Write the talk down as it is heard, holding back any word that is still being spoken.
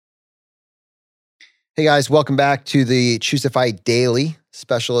Hey guys, welcome back to the Choosify Daily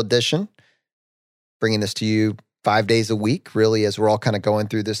Special Edition. Bringing this to you 5 days a week, really, as we're all kind of going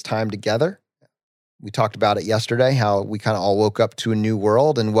through this time together. We talked about it yesterday, how we kind of all woke up to a new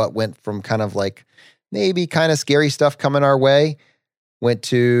world and what went from kind of like maybe kind of scary stuff coming our way, went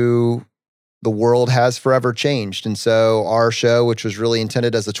to the world has forever changed. And so our show, which was really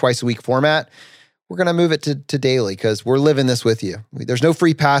intended as a twice a week format, we're going to move it to daily because we're living this with you. There's no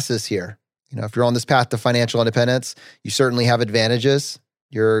free passes here. You know, if you're on this path to financial independence, you certainly have advantages.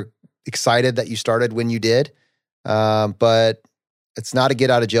 You're excited that you started when you did, but it's not a get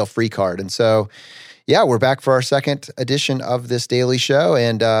out of jail free card. And so, yeah, we're back for our second edition of this daily show.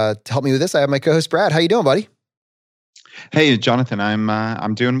 And to help me with this, I have my co-host Brad. How you doing, buddy? Hey, Jonathan,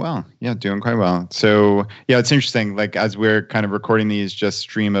 I'm doing well. Yeah, doing quite well. So, yeah, it's interesting. Like as we're kind of recording these just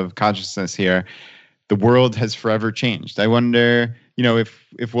stream of consciousness here, the world has forever changed. I wonder, you know,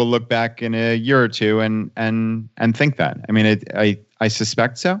 if we'll look back in a year or two and think that. I mean, I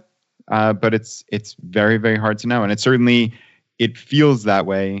suspect so, but it's very, very hard to know, and it feels that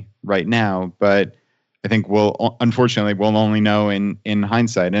way right now. But I think we'll only know in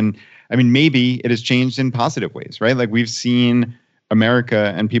hindsight. And I mean, maybe it has changed in positive ways, right? Like we've seen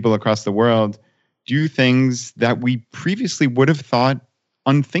America and people across the world do things that we previously would have thought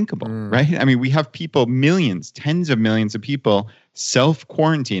unthinkable, right? I mean, we have people, millions, tens of millions of people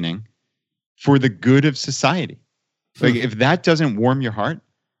self-quarantining for the good of society. Like if that doesn't warm your heart,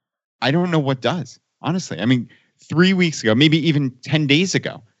 I don't know what does, honestly. I mean, 3 weeks ago, maybe even 10 days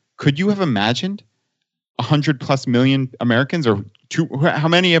ago, could you have imagined 100+ million Americans how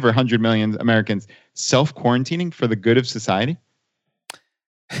many ever 100 million Americans self-quarantining for the good of society?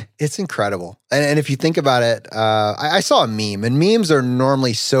 It's incredible. And if you think about it, I saw a meme, and memes are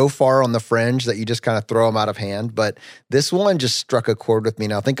normally so far on the fringe that you just kind of throw them out of hand. But this one just struck a chord with me.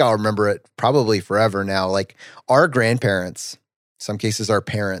 Now, I think I'll remember it probably forever now. Like our grandparents, in some cases our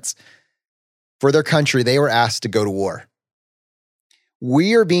parents, for their country, they were asked to go to war.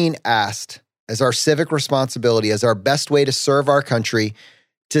 We are being asked as our civic responsibility, as our best way to serve our country,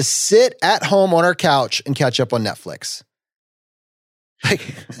 to sit at home on our couch and catch up on Netflix.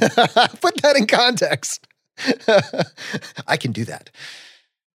 Like, put that in context. I can do that.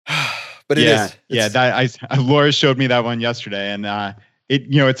 But it is. Yeah, Laura showed me that one yesterday, and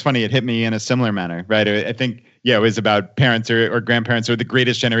it's funny. It hit me in a similar manner, right? I think, it was about parents or grandparents or the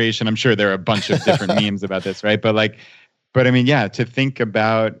greatest generation. I'm sure there are a bunch of different memes about this, right? But I mean, yeah, to think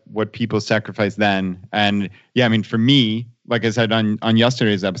about what people sacrificed then, and yeah, I mean, for me, like I said on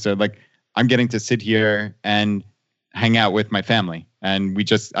yesterday's episode, like I'm getting to sit here and hang out with my family. And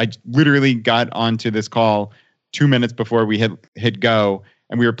I literally got onto this call 2 minutes before we hit go,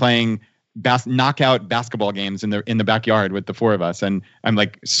 and we were playing knockout basketball games in the backyard with the four of us. And I'm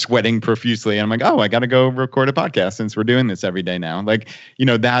like sweating profusely. And I'm like, oh, I got to go record a podcast since we're doing this every day now. Like,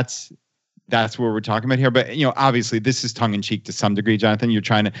 that's what we're talking about here. But, obviously this is tongue in cheek to some degree, Jonathan. You're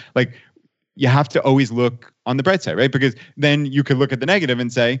trying to you have to always look on the bright side, right? Because then you could look at the negative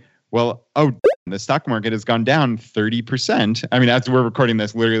and say, well, the stock market has gone down 30%. I mean, as we're recording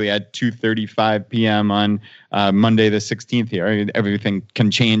this literally at 2:35 p.m. on Monday the 16th here. I mean, everything can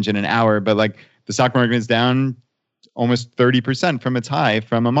change in an hour, but the stock market is down almost 30% from its high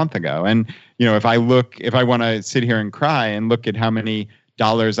from a month ago. And, if I want to sit here and cry and look at how many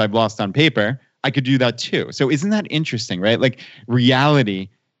dollars I've lost on paper, I could do that too. So isn't that interesting, right? Like reality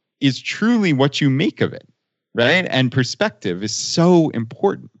is truly what you make of it, right? And perspective is so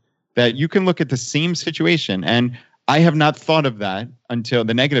important. That you can look at the same situation, and I have not thought of that until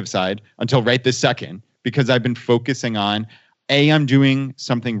the negative side until right this second, because I've been focusing on I'm doing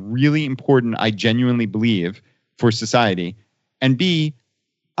something really important I genuinely believe for society, and B,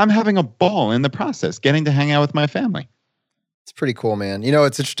 I'm having a ball in the process, getting to hang out with my family. It's pretty cool, man.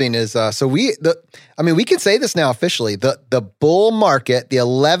 What's interesting is we can say this now officially. The bull market, the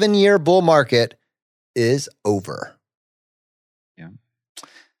 11-year bull market, is over.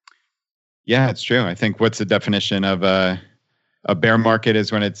 Yeah, it's true. I think what's the definition of a bear market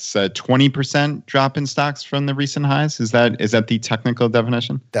is when it's a 20% drop in stocks from the recent highs. Is that the technical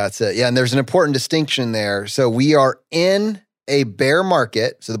definition? That's it. Yeah, and there's an important distinction there. So we are in a bear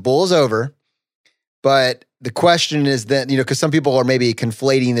market. So the bull is over. But the question is then, because some people are maybe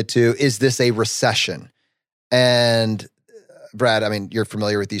conflating the two, is this a recession? And Brad, I mean, you're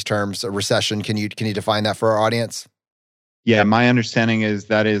familiar with these terms, a recession. Can you define that for our audience? Yeah, my understanding is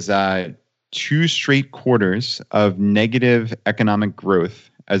that is 2 straight quarters of negative economic growth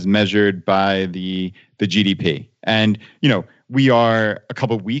as measured by the GDP. And, we are a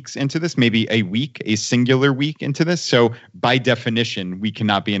couple of weeks into this, maybe a singular week into this. So by definition, we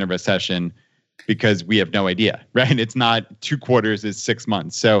cannot be in a recession because we have no idea, right? It's not 2 quarters, it's 6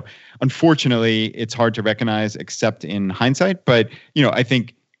 months. So unfortunately, it's hard to recognize except in hindsight. But, I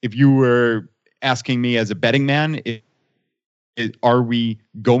think if you were asking me as a betting man,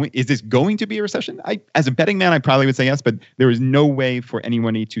 is this going to be a recession? As a betting man, I probably would say yes, but there is no way for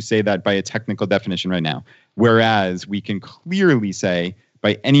anyone to say that by a technical definition right now. Whereas we can clearly say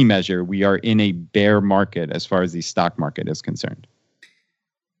by any measure, we are in a bear market as far as the stock market is concerned.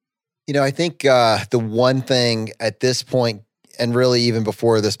 I think the one thing at this point, and really even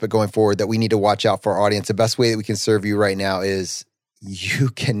before this, but going forward, that we need to watch out for our audience, the best way that we can serve you right now is you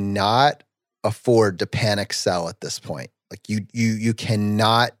cannot afford to panic sell at this point. Like you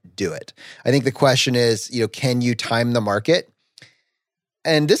cannot do it. I think the question is, can you time the market?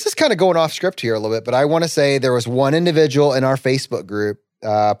 And this is kind of going off script here a little bit, but I want to say there was one individual in our Facebook group,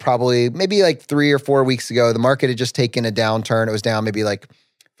 probably maybe like 3 or 4 weeks ago. The market had just taken a downturn. It was down maybe like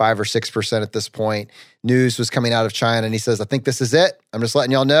 5 or 6% at this point. News was coming out of China, and he says, I think this is it. I'm just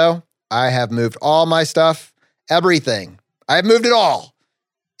letting y'all know, I have moved all my stuff, everything. I have moved it all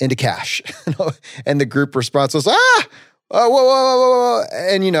into cash. And the group response was, whoa.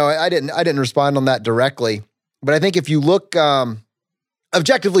 And, I didn't respond on that directly. But I think if you look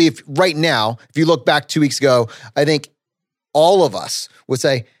objectively, if you look back 2 weeks ago, I think all of us would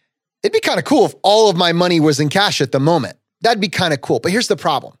say, it'd be kind of cool if all of my money was in cash at the moment. That'd be kind of cool. But here's the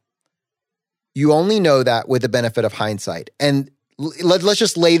problem. You only know that with the benefit of hindsight. And let's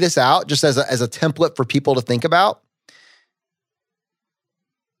just lay this out just as a template for people to think about.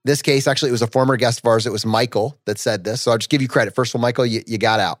 This case, actually, it was a former guest of ours. It was Michael that said this. So I'll just give you credit. First of all, Michael, you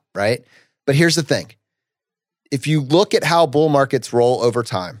got out, right? But here's the thing. If you look at how bull markets roll over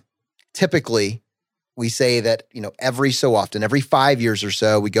time, typically we say that, every so often, every 5 years or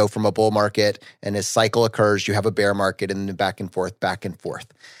so, we go from a bull market, and as cycle occurs, you have a bear market, and then back and forth.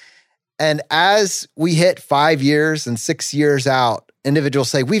 And as we hit 5 years and 6 years out, individuals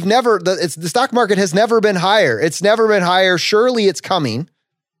say, the stock market has never been higher. It's never been higher. Surely it's coming.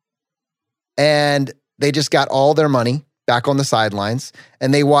 And they just got all their money back on the sidelines,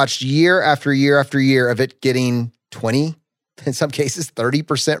 and they watched year after year after year of it getting 20, in some cases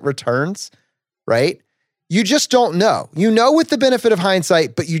 30% returns, right? You just don't know. With the benefit of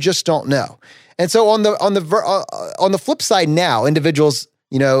hindsight, but you just don't know. And so on the flip side now, individuals,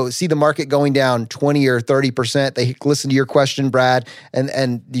 see the market going down 20 or 30%. They listen to your question, Brad,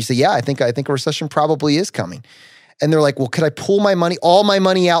 and you say, yeah, I think a recession probably is coming. And they're like, well, could I pull all my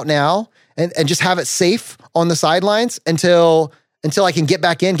money out now and just have it safe on the sidelines until I can get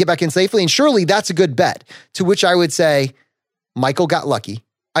back in safely? And surely that's a good bet. To which I would say, Michael got lucky.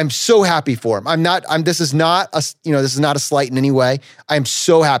 I'm so happy for him. This is not a slight in any way. I'm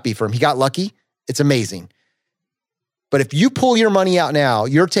so happy for him. He got lucky. It's amazing. But if you pull your money out now,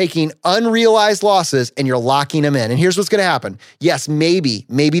 you're taking unrealized losses and you're locking them in. And here's what's going to happen. Yes, maybe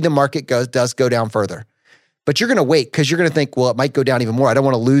the market does go down further. But you're going to wait because you're going to think, well, it might go down even more. I don't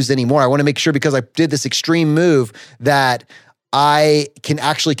want to lose any more. I want to make sure because I did this extreme move that I can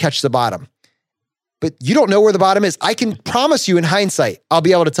actually catch the bottom. But you don't know where the bottom is. I can promise you in hindsight, I'll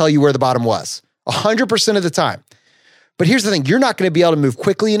be able to tell you where the bottom was 100% of the time. But here's the thing. You're not going to be able to move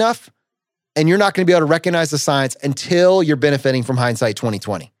quickly enough, and you're not going to be able to recognize the signs until you're benefiting from hindsight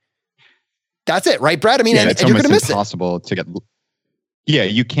 2020. That's it, right, Brad? I mean, and you're going to miss it.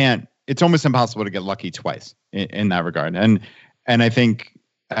 You can't. It's almost impossible to get lucky twice in that regard. And I think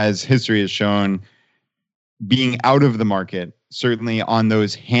as history has shown, being out of the market, certainly on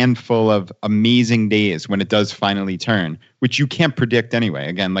those handful of amazing days when it does finally turn, which you can't predict anyway.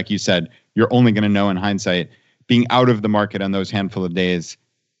 Again, like you said, you're only going to know in hindsight. Being out of the market on those handful of days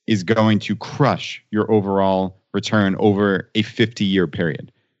is going to crush your overall return over a 50-year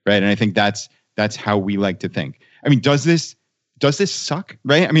period, right? And I think that's how we like to think. I mean, does this suck,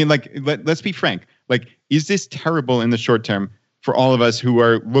 right? I mean, let's be frank. Is this terrible in the short term for all of us who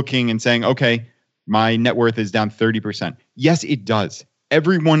are looking and saying, okay, my net worth is down 30%. Yes, it does.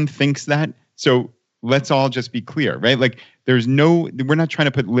 Everyone thinks that. So let's all just be clear, right? We're not trying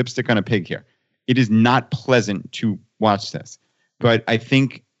to put lipstick on a pig here. It is not pleasant to watch this. But I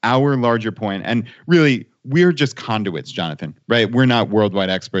think our larger point, and really, we're just conduits, Jonathan, right? We're not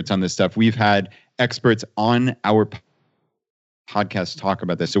worldwide experts on this stuff. We've had experts on our podcast talk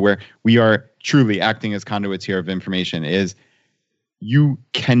about this. So where we are truly acting as conduits here of information is you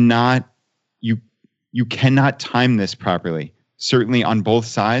cannot time this properly, certainly on both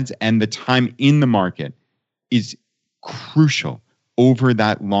sides. And the time in the market is crucial over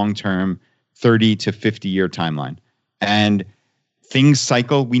that long-term 30 to 50-year timeline. And things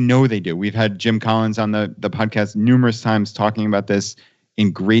cycle. We know they do. We've had Jim Collins on the podcast numerous times talking about this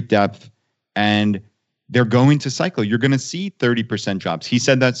in great depth. and they're going to cycle. You're going to see 30% drops. He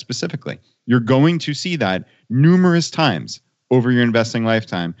said that specifically. You're going to see that numerous times over your investing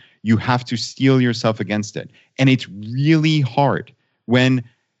lifetime. You have to steel yourself against it. And it's really hard when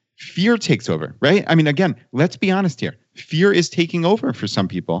fear takes over, right? I mean, again, let's be honest here. Fear is taking over for some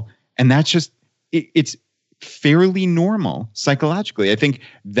people. And that's just, it's fairly normal psychologically. I think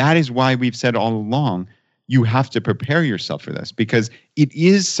that is why we've said all along, you have to prepare yourself for this because it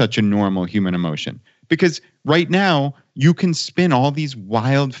is such a normal human emotion. Because right now, you can spin all these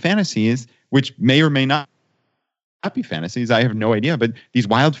wild fantasies, which may or may not be fantasies. I have no idea, but these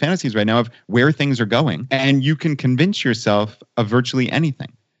wild fantasies right now of where things are going. And you can convince yourself of virtually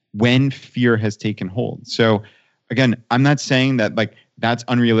anything when fear has taken hold. So again, I'm not saying that like that's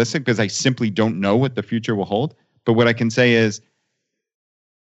unrealistic because I simply don't know what the future will hold. But what I can say is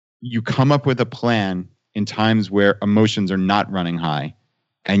you come up with a plan in times where emotions are not running high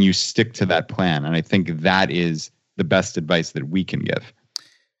and you stick to that plan. And I think that is the best advice that we can give.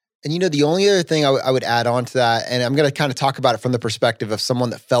 And the only other thing I would add on to that, and I'm going to kind of talk about it from the perspective of someone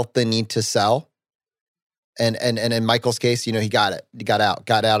that felt the need to sell. And in Michael's case, he got it. He got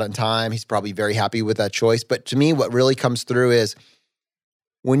out in time. He's probably very happy with that choice. But to me, what really comes through is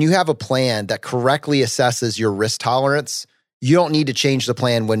when you have a plan that correctly assesses your risk tolerance, you don't need to change the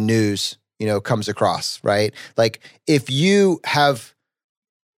plan when news, comes across, right? Like if you have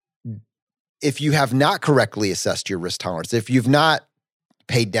not correctly assessed your risk tolerance, if you've not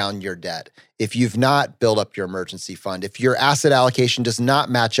paid down your debt, if you've not built up your emergency fund, if your asset allocation does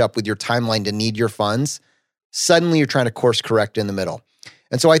not match up with your timeline to need your funds, suddenly you're trying to course correct in the middle.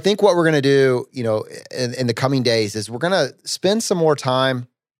 And so I think what we're going to do, in the coming days is we're going to spend some more time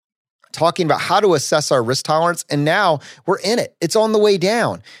talking about how to assess our risk tolerance. And now we're in it. It's on the way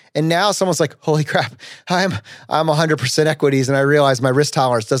down. And now someone's like, holy crap, I'm 100% equities and I realize my risk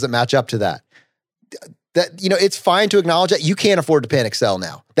tolerance doesn't match up to that. That, it's fine to acknowledge that you can't afford to panic sell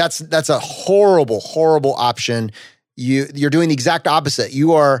now. That's a horrible, horrible option. You're doing the exact opposite.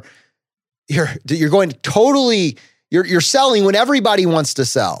 You're going totally, you're selling when everybody wants to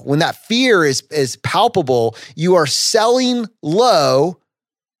sell. When that fear is palpable, you are selling low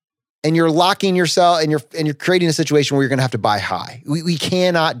and you're locking yourself and you're creating a situation where you're going to have to buy high. We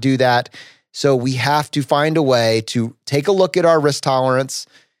cannot do that. So we have to find a way to take a look at our risk tolerance.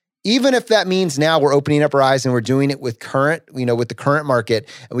 Even if that means now we're opening up our eyes and we're doing it with with the current market,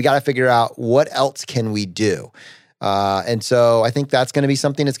 and we got to figure out what else can we do. And so I think that's going to be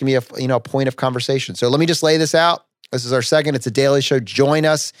something that's going to be a point of conversation. So let me just lay this out. This is our second. It's a daily show. Join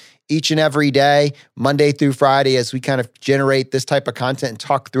us each and every day, Monday through Friday, as we kind of generate this type of content and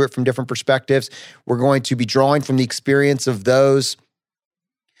talk through it from different perspectives. We're going to be drawing from the experience of those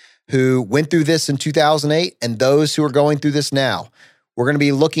who went through this in 2008 and those who are going through this now. We're going to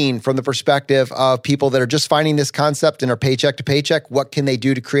be looking from the perspective of people that are just finding this concept and are paycheck to paycheck. What can they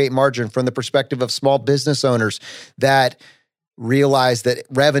do to create margin? From the perspective of small business owners that realize that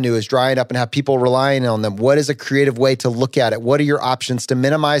revenue is drying up and have people relying on them. What is a creative way to look at it? What are your options to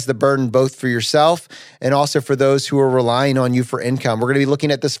minimize the burden both for yourself and also for those who are relying on you for income? We're going to be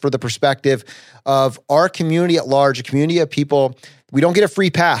looking at this for the perspective of our community at large, a community of people. We don't get a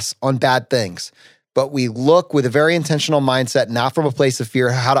free pass on bad things, but we look with a very intentional mindset, not from a place of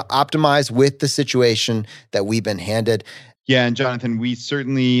fear, how to optimize with the situation that we've been handed. Yeah, and Jonathan, we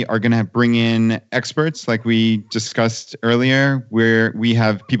certainly are going to bring in experts like we discussed earlier, where we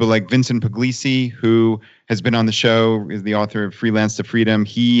have people like Vincent Puglisi, who has been on the show, is the author of Freelance to Freedom.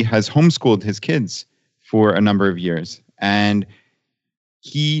 He has homeschooled his kids for a number of years. And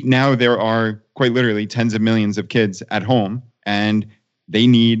now there are quite literally tens of millions of kids at home, and they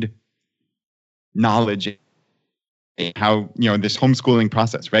need knowledge how, this homeschooling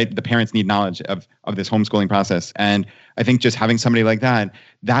process, right? The parents need knowledge of this homeschooling process. And I think just having somebody like that,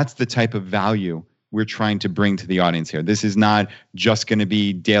 that's the type of value we're trying to bring to the audience here. This is not just going to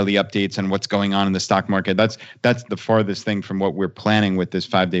be daily updates on what's going on in the stock market. That's the farthest thing from what we're planning with this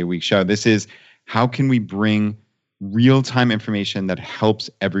 5-day-a-week show. This is how can we bring real-time information that helps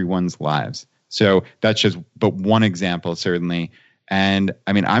everyone's lives? So that's just but one example, certainly. And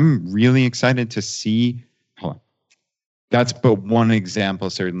I mean, I'm really excited to see. That's but one example,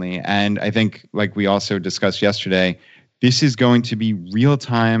 certainly. And I think, like we also discussed yesterday, this is going to be real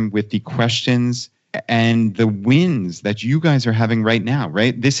time with the questions and the wins that you guys are having right now,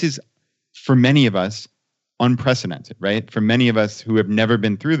 right? This is, for many of us, unprecedented, right? For many of us who have never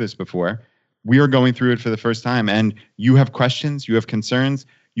been through this before, we are going through it for the first time. And you have questions, you have concerns,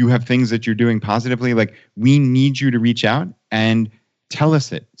 you have things that you're doing positively. Like, we need you to reach out and tell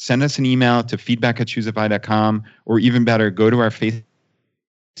us it. Send us an email to feedback@choosify.com, or even better, go to our Facebook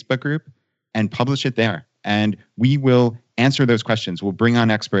group, and publish it there. And we will answer those questions. We'll bring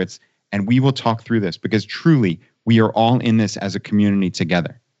on experts and we will talk through this because truly we are all in this as a community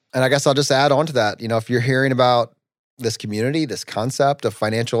together. And I guess I'll just add on to that. If you're hearing about this community, this concept of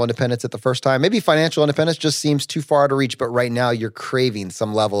financial independence at the first time, maybe financial independence just seems too far to reach, but right now you're craving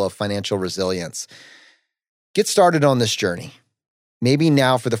some level of financial resilience. Get started on this journey. Maybe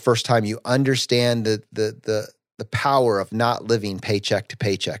now for the first time you understand the power of not living paycheck to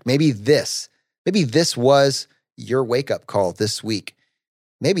paycheck. Maybe this was your wake-up call this week.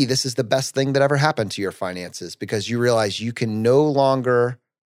 Maybe this is the best thing that ever happened to your finances because you realize you can no longer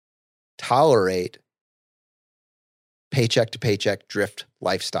tolerate paycheck to paycheck drift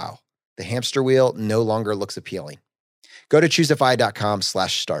lifestyle. The hamster wheel no longer looks appealing. Go to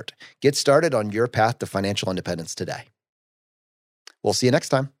choosefi.com/start. Get started on your path to financial independence today. We'll see you next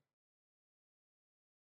time.